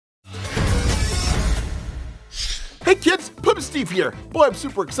Hey kids, Puppet Steve here. Boy, I'm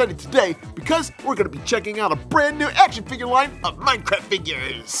super excited today because we're going to be checking out a brand new action figure line of Minecraft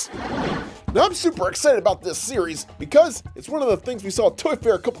figures. Now I'm super excited about this series because it's one of the things we saw at Toy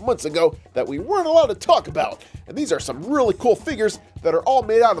Fair a couple months ago that we weren't allowed to talk about. And these are some really cool figures that are all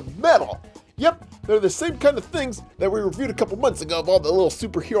made out of metal. Yep, they're the same kind of things that we reviewed a couple months ago of all the little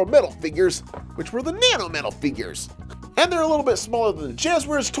superhero metal figures, which were the Nano Metalfigs. And they're a little bit smaller than the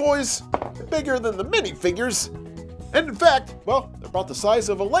Jazzwares toys, bigger than the minifigures, and in fact, well, they're about the size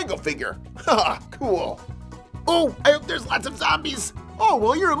of a Lego figure. Haha, cool. Oh, I hope there's lots of zombies. Oh,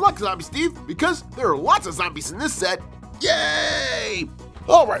 well, you're in luck, Zombie Steve, because there are lots of zombies in this set. Yay!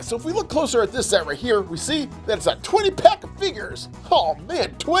 All right, so if we look closer at this set right here, we see that it's a 20-pack of figures. Oh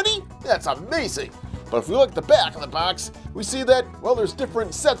man, 20? That's amazing. But if we look at the back of the box, we see that, well, there's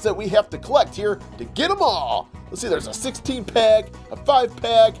different sets that we have to collect here to get them all. Let's see, there's a 16-pack, a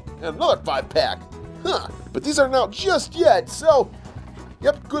 5-pack, and another 5-pack. Huh, but these aren't out just yet, so,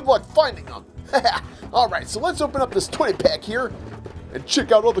 yep, good luck finding them. All right, so let's open up this 20-pack here and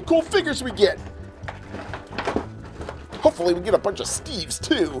check out all the cool figures we get. Hopefully we get a bunch of Steves,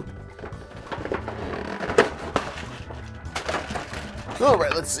 too. All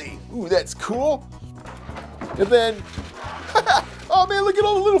right, let's see. Ooh, that's cool. And then, oh man, look at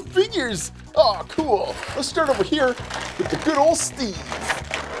all the little figures. Oh, cool. Let's start over here with the good old Steve.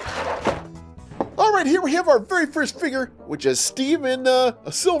 All right, here we have our very first figure, which is Steve in a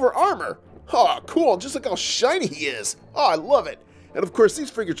silver armor. Oh, cool, just look how shiny he is. Oh, I love it. And of course,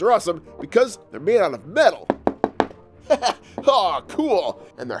 these figures are awesome because they're made out of metal. Oh, cool.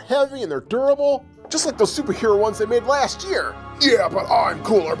 And they're heavy and they're durable, just like those superhero ones they made last year. Yeah, but I'm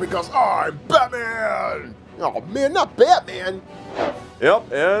cooler because I'm Batman. Oh man, not Batman.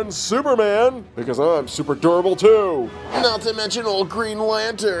 Yep, and Superman, because I'm super durable too. Not to mention old Green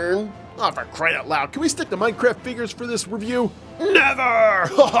Lantern. Oh, for crying out loud, can we stick to Minecraft figures for this review? Never!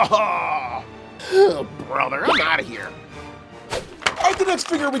 Oh, brother, I'm out of here. All right, the next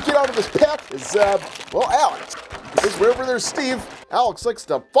figure we get out of this pack is, well, Alex. Because wherever there's Steve, Alex likes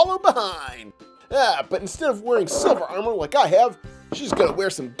to follow behind. But instead of wearing silver armor like I have, she's gonna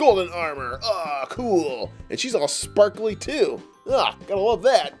wear some golden armor. Oh, cool. And she's all sparkly too. Ah, gotta love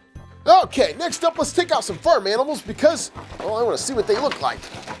that. Okay, next up, let's take out some farm animals because, well, I wanna see what they look like.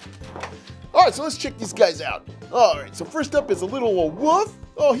 All right, so let's check these guys out. All right, so first up is a little wolf.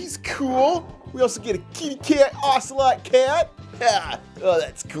 Oh, he's cool. We also get a kitty cat, ocelot cat. Oh,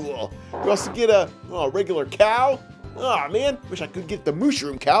 that's cool. We also get a regular cow. Oh man, wish I could get the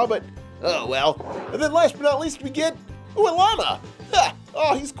mushroom cow, but oh well. And then last but not least, we get a llama.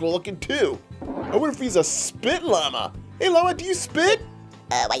 Oh, he's cool looking too. I wonder if he's a spit llama. Hey llama, do you spit?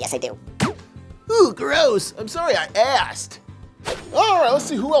 Why, yes I do. Ooh, gross. I'm sorry I asked. All right, let's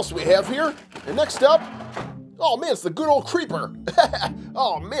see who else we have here. And next up, oh man, it's the good old creeper.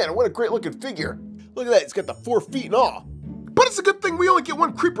 Oh man, what a great looking figure. Look at that, he's got the 4 feet and all. But it's a good thing we only get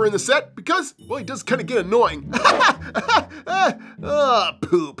one creeper in the set because, well, he does kind of get annoying.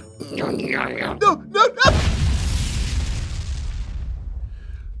 Poop. No.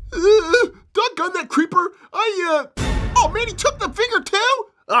 Doggone that creeper. Oh man, he took the figure too?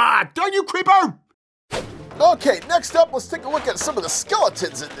 Ah, darn you, creeper. Okay, next up, let's take a look at some of the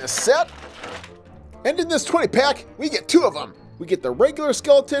skeletons in this set. And in this 20-pack, we get 2 of them. We get the regular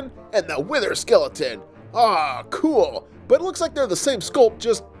skeleton and the wither skeleton. Ah, cool. But it looks like they're the same sculpt,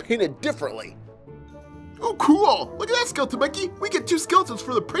 just painted differently. Oh, cool. Look at that skeleton, Mikey. We get 2 skeletons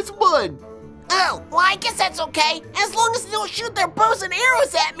for the price of 1. Oh, well, I guess that's okay, as long as they don't shoot their bows and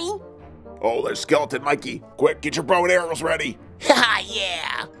arrows at me. Oh, there's skeleton, Mikey. Quick, get your bow and arrows ready. Haha,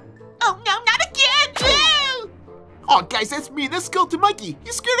 yeah. Oh, no, not again. Oh, guys, that's me. That's skeleton Mikey.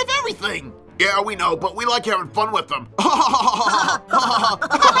 He's scared of everything. Yeah, we know, but we like having fun with them. What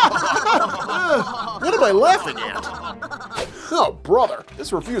am I laughing at? Oh, brother,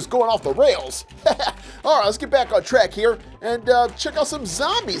 this review is going off the rails. All right, let's get back on track here and check out some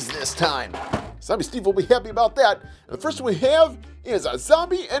zombies this time. Zombie Steve will be happy about that. And the first one we have is a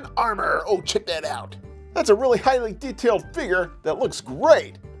zombie in armor. Oh, check that out. That's a really highly detailed figure that looks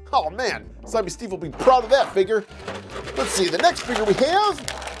great. Oh man, Zombie Steve will be proud of that figure. Let's see, the next figure we have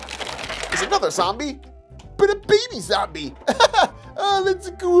is another zombie, but a baby zombie. Oh,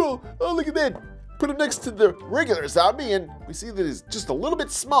 that's cool. Oh, look at that. Put him next to the regular zombie and we see that he's just a little bit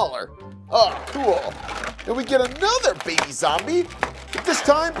smaller. Oh, cool. And we get another baby zombie, but this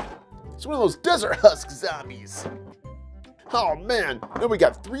time it's one of those desert husk zombies. Oh man, then we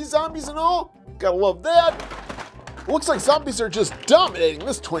got 3 zombies in all. Gotta love that. Looks like zombies are just dominating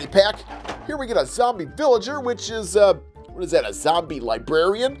this 20-pack. Here we get a zombie villager, which is, what is that, a zombie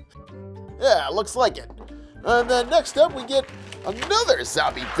librarian? Yeah, looks like it. And then next up, we get another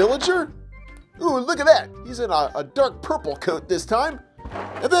zombie villager. Ooh, look at that. He's in a dark purple coat this time.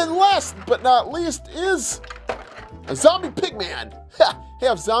 And then last but not least is a zombie pigman. Ha!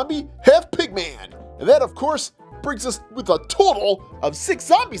 Half zombie, half pigman. And that, of course, brings us with a total of 6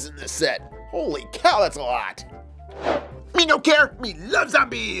 zombies in this set. Holy cow, that's a lot. Me no care, me love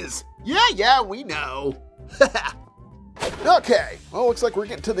zombies. Yeah, we know. Okay, well, looks like we're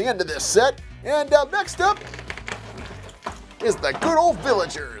getting to the end of this set. And next up is the good old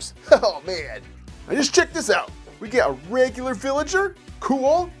villagers. Oh man, now just check this out. We get a regular villager,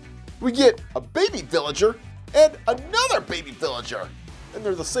 cool. We get a baby villager and another baby villager. And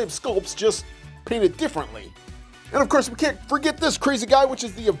they're the same sculpts, just painted differently. And of course, we can't forget this crazy guy, which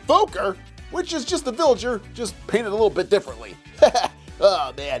is the evoker, which is just a villager, just painted a little bit differently.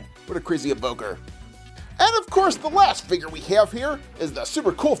 Oh man, what a crazy evoker. And of course, the last figure we have here is the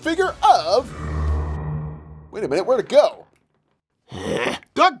super cool figure of... Wait a minute, where'd it go?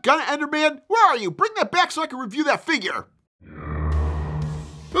 Doggone it, Enderman, where are you? Bring that back so I can review that figure.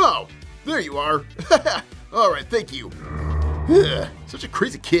 Oh, there you are. All right, thank you. Such a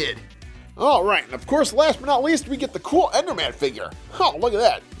crazy kid. All right, and of course, last but not least, we get the cool Enderman figure. Oh, look at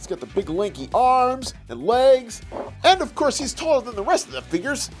that. He's got the big lanky arms and legs. And of course, he's taller than the rest of the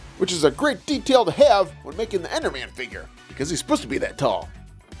figures, which is a great detail to have when making the Enderman figure, because he's supposed to be that tall.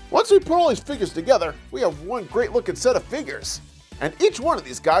 Once we put all these figures together, we have one great looking set of figures. And each one of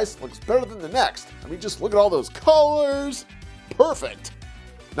these guys looks better than the next. I mean, just look at all those colors. Perfect.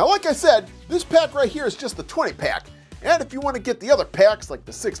 Now, like I said, this pack right here is just the 20 pack. And if you want to get the other packs, like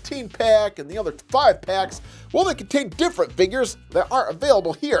the 16 pack and the other 5 packs, well, they contain different figures that aren't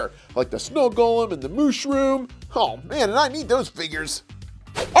available here, like the snow golem and the mushroom. Oh man, and I need those figures.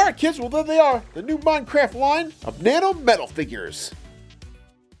 All right, kids, well, there they are, the new Minecraft line of Nano Metalfigs.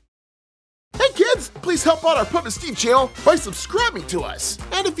 Hey kids, please help out our Puppet Steve channel by subscribing to us.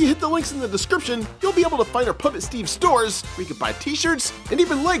 And if you hit the links in the description, you'll be able to find our Puppet Steve stores where you can buy t-shirts and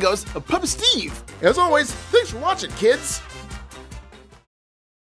even Legos of Puppet Steve. As always, thanks for watching, kids.